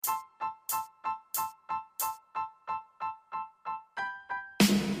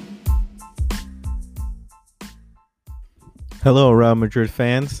Hello, Real Madrid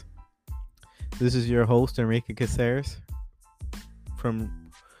fans. This is your host, Enrique Caceres, from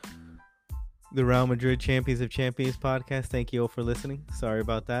the Real Madrid Champions of Champions podcast. Thank you all for listening. Sorry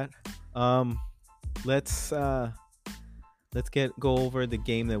about that. Um, let's go over the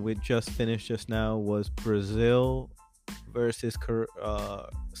game that we just finished just now. Was Brazil versus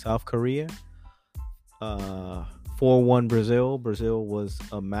South Korea. 4-1 Brazil. Brazil was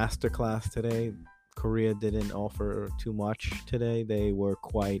a masterclass today. Korea didn't offer too much today. They were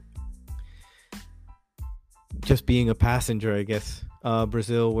quite just being a passenger, I guess.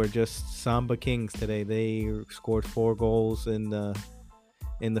 Brazil were just Samba Kings today. They scored 4 goals in the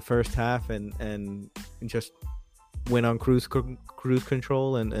first half and just went on cruise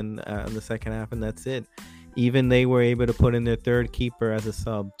control and in the second half, and that's it. Even they were able to put in their third keeper as a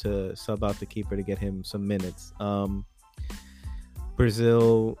sub out the keeper to get him some minutes.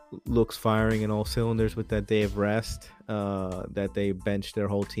 Brazil looks firing in all cylinders with that day of rest, that they benched their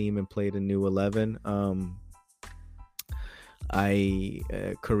whole team and played a new 11.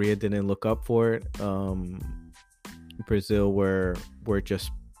 Korea didn't look up for it. Brazil were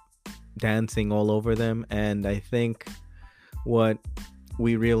just dancing all over them, and I think what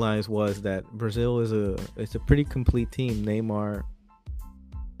we realized was that Brazil is a pretty complete team. Neymar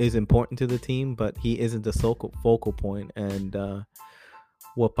is important to the team, but he isn't the focal point, and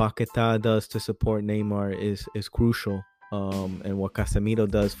what Paquetá does to support Neymar is crucial. And what Casemiro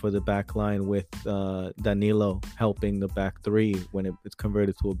does for the back line with Danilo helping the back three when it's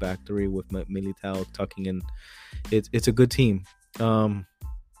converted to a back three with Militao tucking in. It's a good team.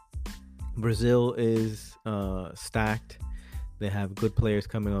 Brazil is stacked. They have good players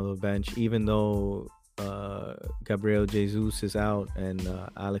coming on the bench, even though Gabriel Jesus is out and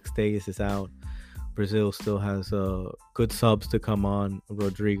Alex Telles is out. Brazil still has good subs to come on.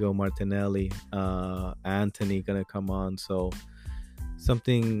 Rodrigo, Martinelli, Anthony gonna come on. So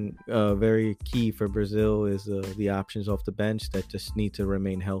something very key for Brazil is the options off the bench that just need to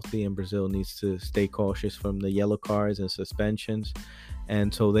remain healthy, and Brazil needs to stay cautious from the yellow cards and suspensions.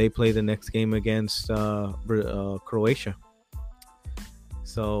 And so they play the next game against Croatia.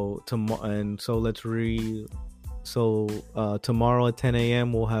 So tomorrow at 10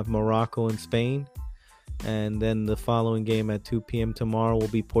 a.m. we'll have Morocco and Spain. And then the following game at 2 p.m. tomorrow will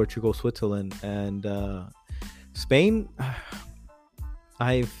be Portugal, Switzerland. And Spain,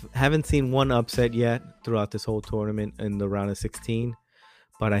 I haven't seen one upset yet throughout this whole tournament in the round of 16.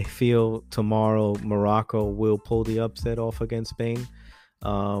 But I feel tomorrow Morocco will pull the upset off against Spain.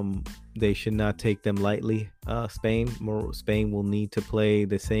 They should not take them lightly. Spain will need to play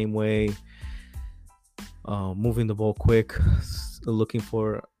the same way, moving the ball quick, looking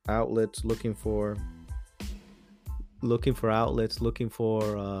for outlets, looking for more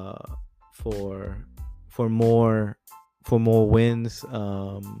wins,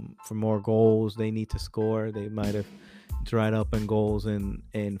 for more goals. They need to score. They might have dried up in goals in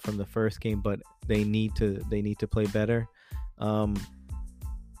from the first game, but they need to play better.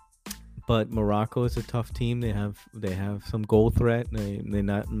 But Morocco is a tough team. They have some goal threat. They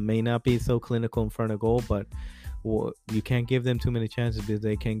may not be so clinical in front of goal, but you can't give them too many chances because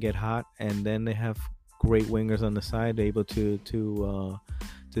they can get hot. And then they have great wingers on the side, able to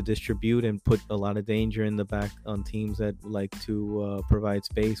distribute and put a lot of danger in the back on teams that like to provide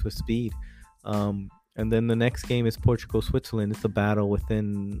space with speed. And then the next game is Portugal, Switzerland. It's a battle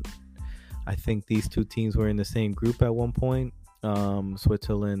within. I think these two teams were in the same group at one point.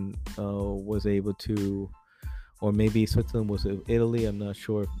 Switzerland was able to, or maybe Switzerland was in Italy. I'm not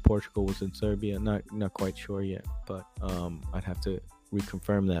sure if Portugal was in Serbia. Not quite sure yet, but I'd have to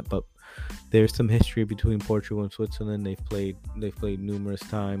reconfirm that. But there's some history between Portugal and Switzerland. They've played numerous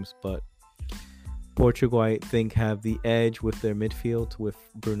times, but Portugal, I think, have the edge with their midfield with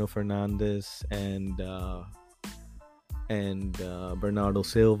Bruno Fernandes and Bernardo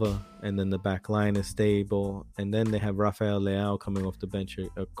Silva, and then the back line is stable, and then they have Rafael Leao coming off the bench,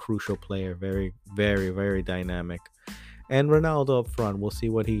 a crucial player, very, very, very dynamic, and Ronaldo up front. We'll see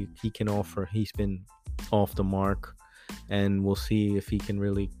what he can offer. He's been off the mark, and we'll see if he can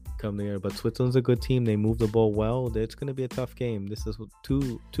really come there. But Switzerland's a good team. They move the ball well. It's going to be a tough game. This is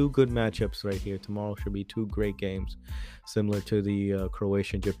two good matchups right here. Tomorrow should be 2 great games, similar to the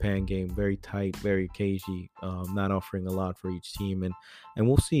Croatia-Japan game. Very tight, very cagey, not offering a lot for each team. And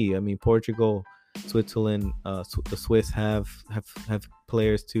we'll see. I mean, Portugal, Switzerland, the Swiss have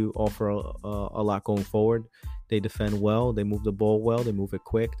players to offer a lot going forward. They defend well. They move the ball well. They move it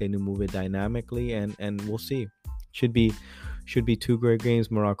quick. They move it dynamically. And we'll see. Should be 2 great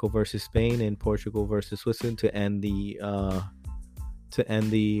games: Morocco versus Spain and Portugal versus Switzerland to end the to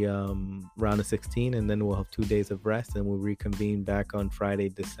end the round of 16, and then we'll have 2 days of rest, and we'll reconvene back on Friday,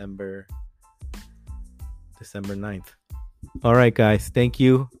 December 9th. All right, guys. Thank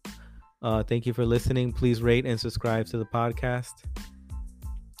you. Thank you for listening. Please rate and subscribe to the podcast.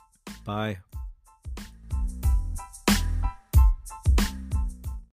 Bye.